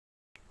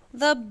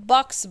The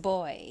Box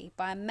Boy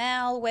by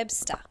Mal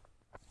Webster.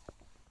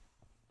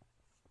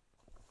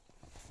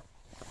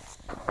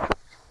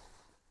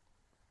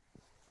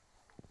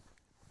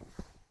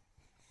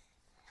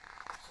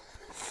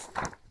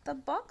 The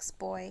Box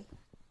Boy.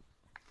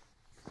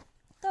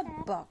 The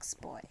Box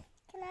Boy.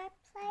 Can I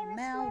play with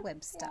Mal my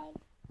Webster.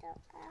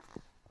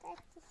 Play-Doh?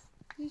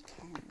 You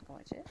can,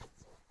 gorgeous.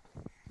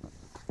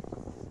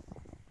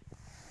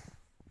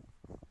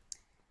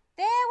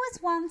 There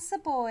was once a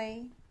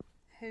boy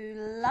who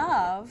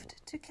loved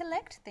to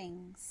collect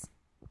things.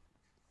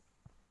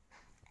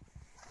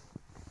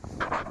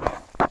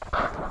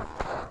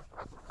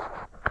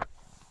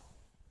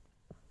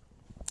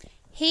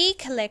 He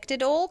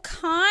collected all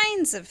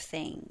kinds of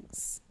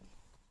things.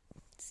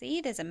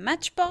 See, there's a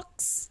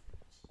matchbox,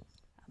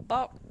 a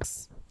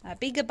box, a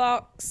bigger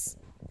box,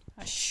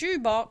 a shoe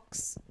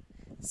box,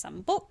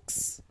 some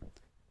books,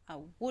 a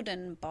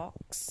wooden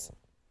box,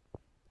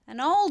 an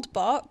old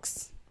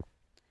box,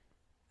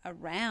 a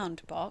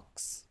round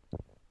box,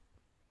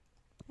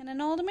 and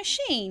an old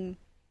machine.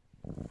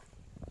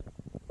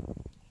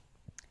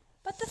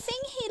 But the thing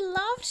he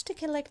loved to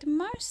collect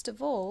most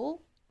of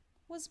all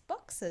was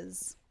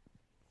boxes.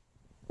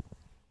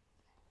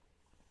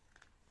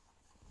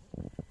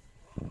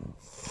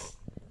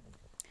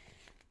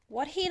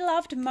 What he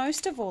loved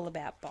most of all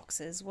about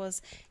boxes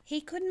was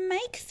he could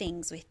make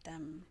things with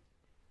them.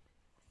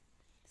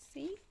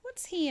 See,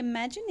 what's he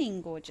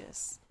imagining,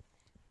 gorgeous?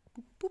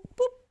 Boop, boop,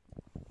 boop.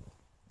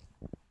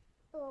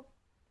 Boop,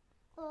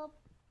 boop,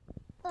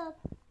 boop.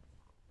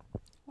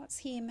 What's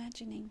he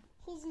imagining?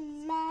 He's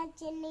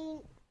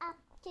imagining up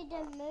to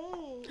the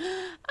moon.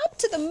 Up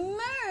to the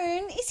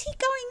moon? Is he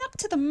going up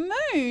to the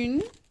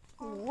moon?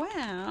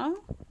 Wow.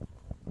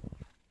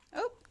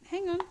 Oh,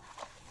 hang on.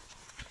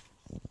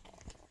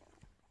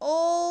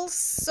 All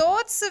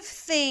sorts of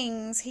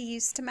things he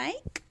used to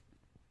make.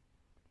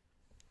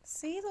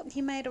 See, look,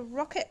 he made a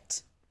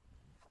rocket.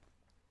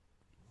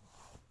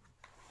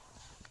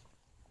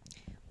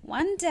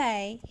 One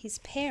day, his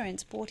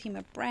parents bought him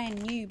a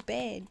brand new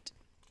bed.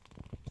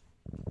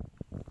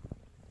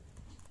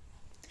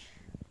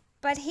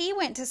 But he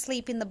went to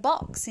sleep in the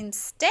box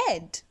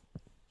instead.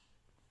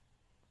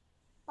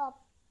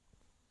 Bop,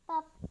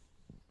 bop,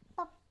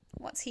 bop.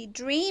 What's he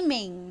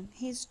dreaming?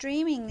 He's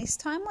dreaming this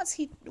time.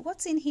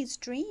 What's in his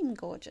dream,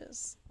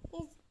 gorgeous?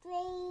 He's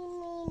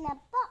dreaming a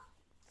box.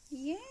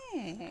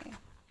 Yeah.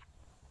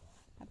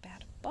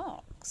 About a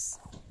box.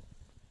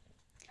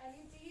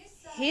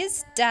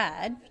 His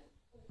dad.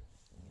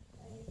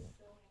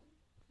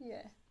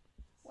 Yeah.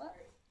 What?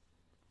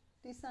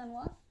 Do you sign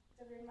what?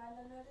 The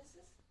reminder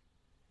notices?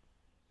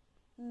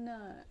 No.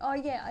 Oh,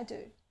 yeah, I do.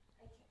 Okay.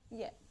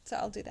 Yeah, so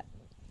I'll do that.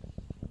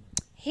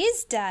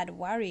 His dad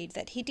worried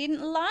that he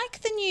didn't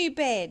like the new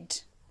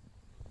bed.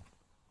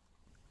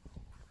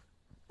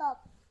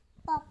 Bop,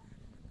 bop,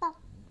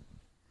 bop.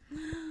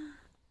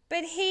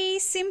 But he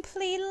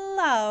simply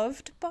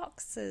loved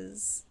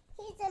boxes.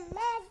 He's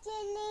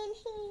imagining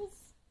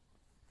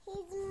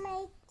he's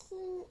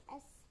making a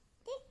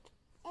stick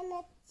and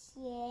a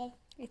chair.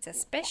 It's a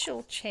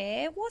special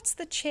chair. What's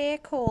the chair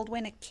called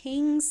when a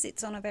king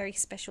sits on a very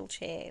special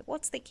chair?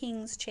 What's the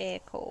king's chair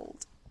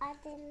called? I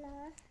don't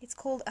know. It's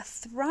called a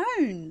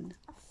throne.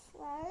 A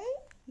throne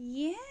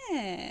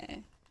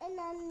Yeah. and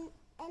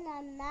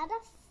another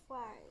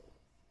throne.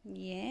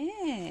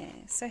 Yeah.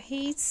 So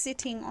he's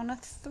sitting on a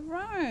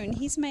throne.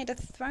 He's made a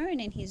throne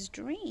in his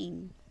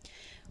dream.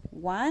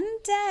 One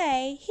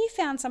day he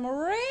found some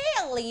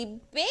really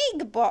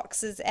big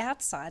boxes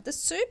outside the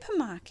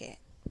supermarket.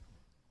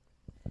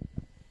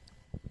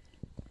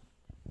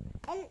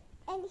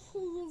 And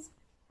he's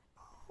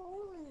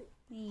pulling.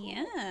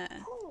 Yeah.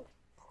 Pull.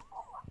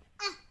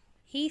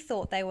 He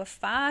thought they were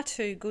far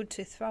too good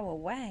to throw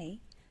away,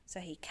 so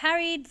he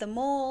carried them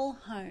all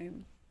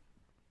home.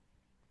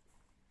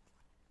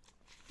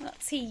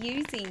 What's he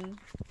using?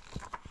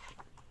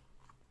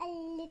 A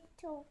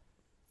little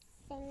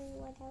thing,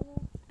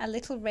 whatever. A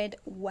little red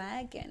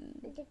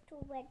wagon. A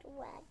little red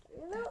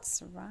wagon. Look,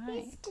 That's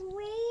right. he's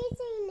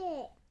squeezing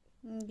it.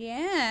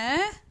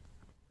 Yeah.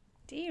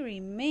 Dearie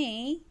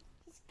me.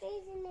 He's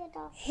squeezing it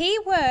off. He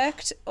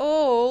worked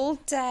all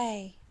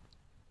day.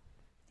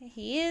 There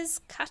he is,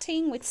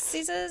 cutting with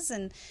scissors,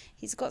 and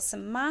he's got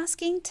some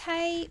masking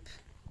tape.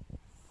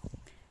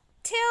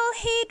 Till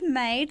he'd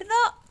made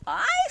the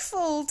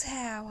Eiffel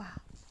Tower.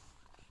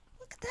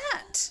 Look at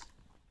that.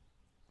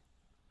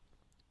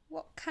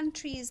 What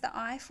country is the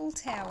Eiffel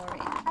Tower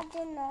in? I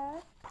don't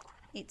know.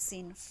 It's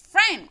in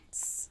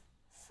France.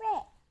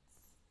 Fred.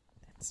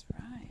 That's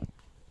right.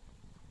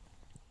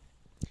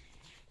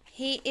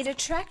 It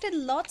attracted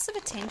lots of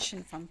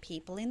attention from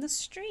people in the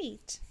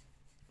street.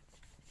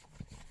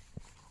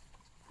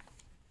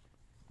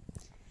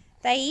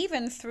 They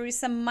even threw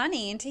some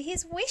money into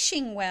his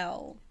wishing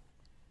well.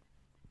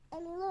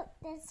 And look,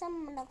 there's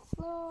some on the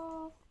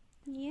floor.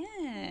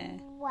 Yeah.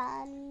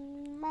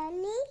 One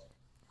money.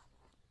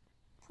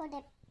 Put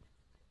it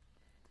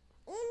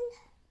in.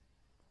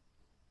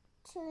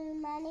 Two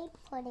money.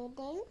 Put it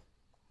in.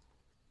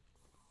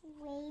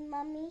 Three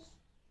money.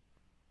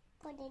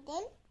 put it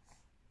in.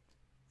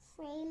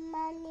 3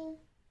 money,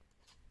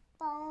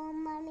 4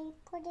 money,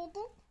 put it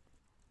in.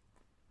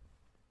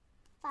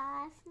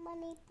 5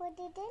 money, put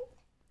it in.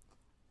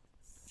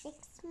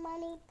 6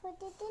 money,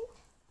 put it in.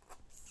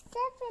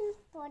 7,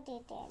 put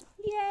it in.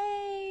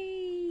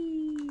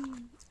 Yay!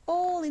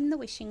 All in the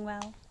wishing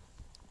well.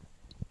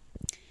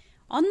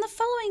 On the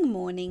following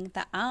morning,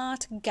 the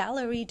art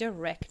gallery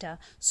director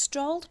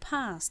strolled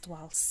past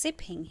while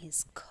sipping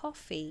his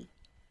coffee.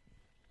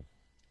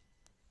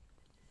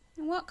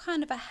 And what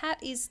kind of a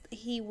hat is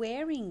he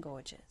wearing,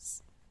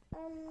 Gorgeous?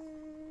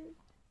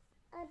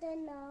 I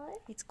don't know.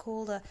 It's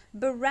called a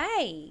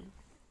beret.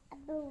 A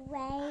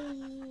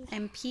beret.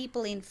 And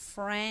people in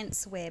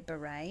France wear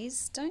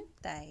berets,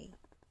 don't they?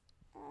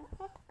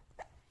 Uh-huh.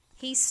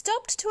 He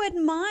stopped to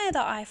admire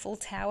the Eiffel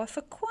Tower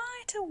for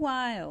quite a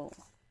while.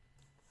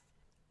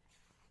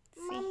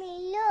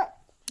 Mummy, look.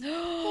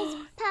 His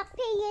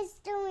puppy is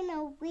doing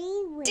a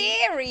wee-wee.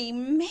 Dearie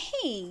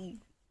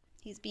me!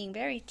 He's being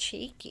very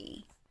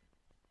cheeky.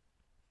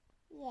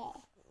 Yeah.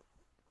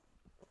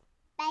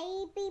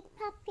 Baby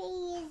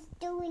puppy is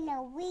doing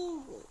a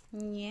wee-wee.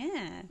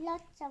 Yeah.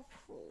 Lots of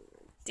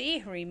wee-wee.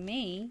 Dearie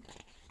me.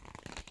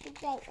 He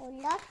drank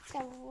lots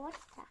of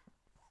water.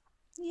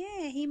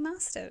 Yeah, he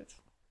must have.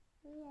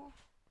 Yeah.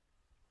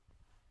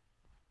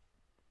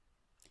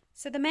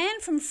 So the man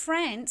from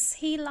France,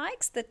 he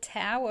likes the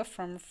tower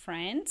from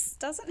France,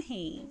 doesn't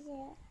he?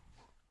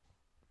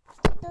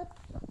 Yeah.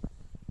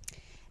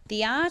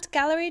 The art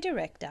gallery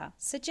director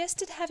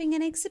suggested having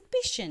an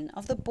exhibition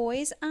of the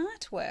boy's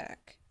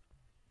artwork.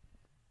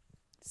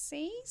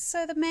 See?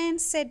 So the man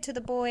said to the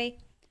boy,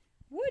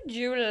 "Would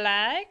you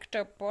like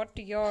to put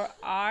your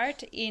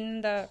art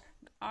in the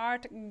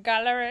art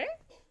gallery?"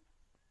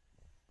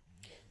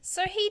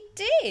 So he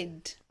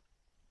did.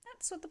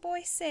 That's what the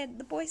boy said.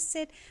 The boy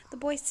said,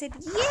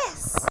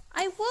 "Yes,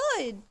 I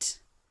would."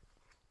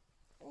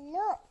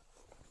 Look,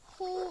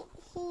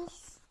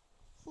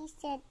 he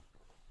said,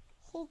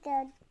 he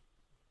goes,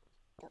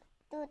 do,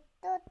 do,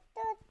 do,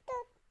 do, do,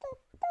 do,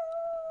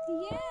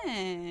 do.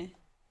 Yeah.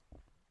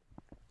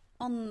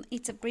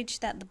 It's a bridge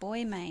that the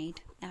boy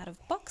made out of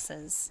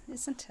boxes,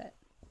 isn't it?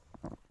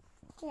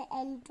 Yeah,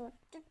 and do,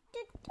 do, do,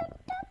 do,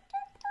 do,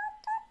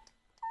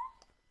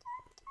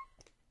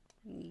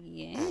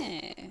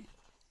 Yeah.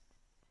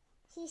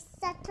 he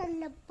sat on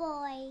the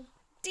boy.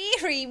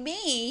 Dearie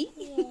me.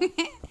 Yeah.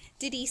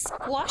 Did he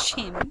squash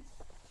him?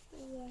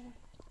 Yeah.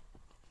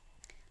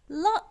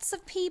 Lots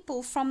of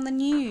people from the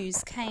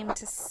news came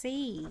to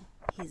see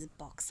his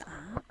box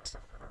art.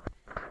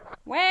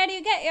 "Where do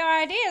you get your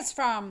ideas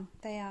from?"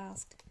 they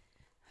asked.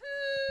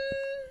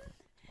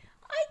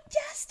 I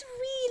just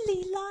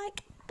really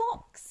like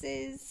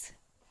boxes,"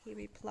 he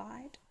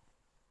replied.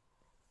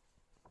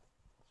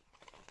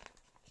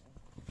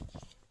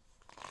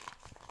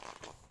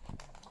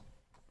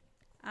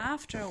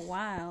 After a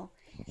while,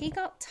 he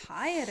got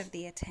tired of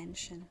the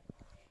attention.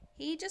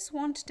 He just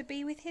wanted to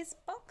be with his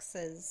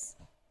boxes.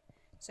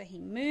 So he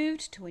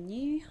moved to a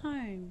new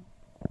home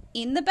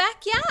in the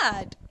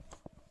backyard.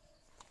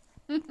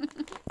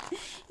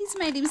 He's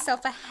made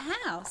himself a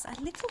house, a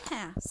little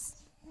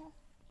house.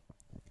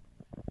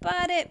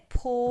 But it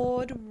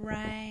poured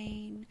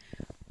rain.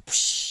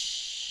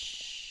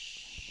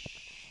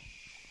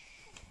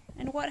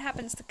 And what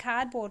happens to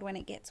cardboard when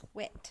it gets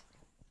wet?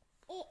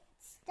 It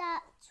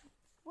starts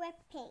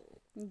whipping.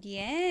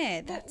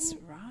 Yeah, that's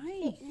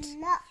right. It's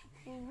not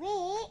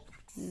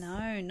bricks.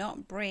 No,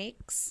 not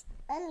bricks.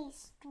 Only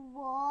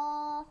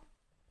straw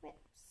whips.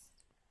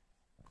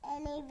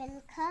 And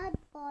even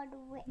cardboard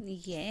whips.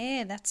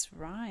 Yeah, that's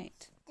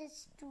right. The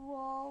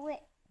straw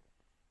whip.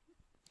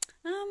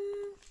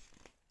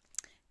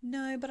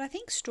 No, but I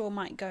think straw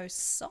might go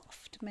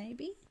soft,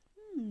 maybe.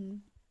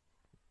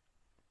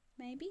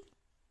 Maybe.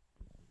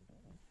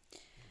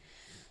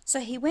 So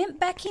he went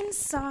back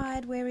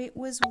inside where it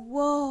was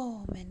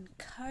warm and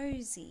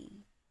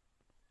cozy.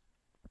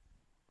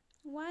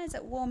 Why is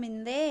it warm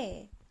in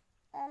there?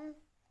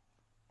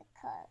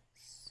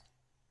 Because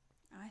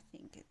I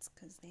think it's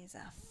because there's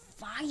a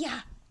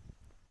fire.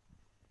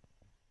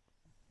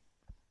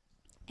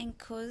 And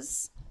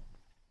because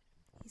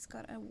he's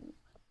got a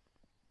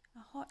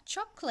hot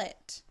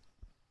chocolate.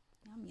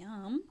 Yum,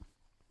 yum.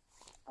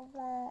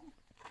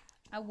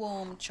 A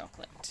warm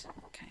chocolate.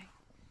 Okay.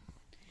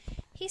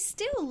 He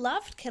still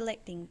loved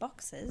collecting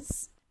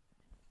boxes.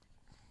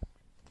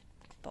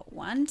 But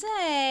one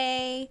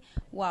day,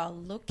 while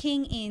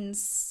looking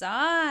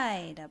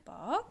inside a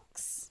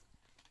box,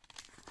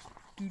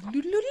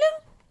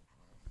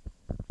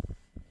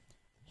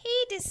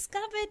 he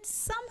discovered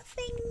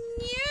something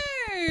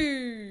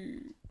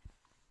new.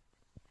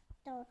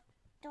 dot,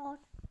 dot,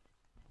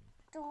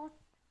 dot.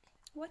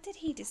 What did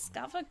he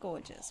discover,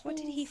 Gorgeous? What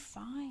did he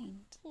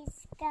find?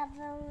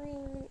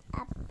 Discovering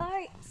a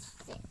boat.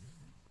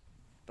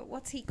 But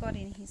what's he got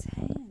in his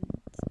hands?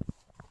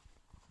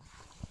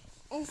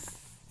 A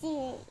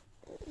stick.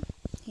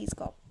 He's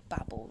got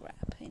bubble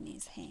wrap in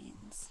his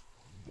hands.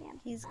 Yeah.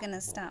 He's going to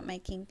start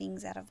making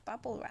things out of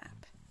bubble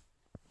wrap.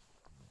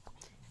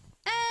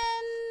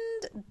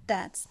 And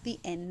that's the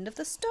end of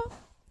the story.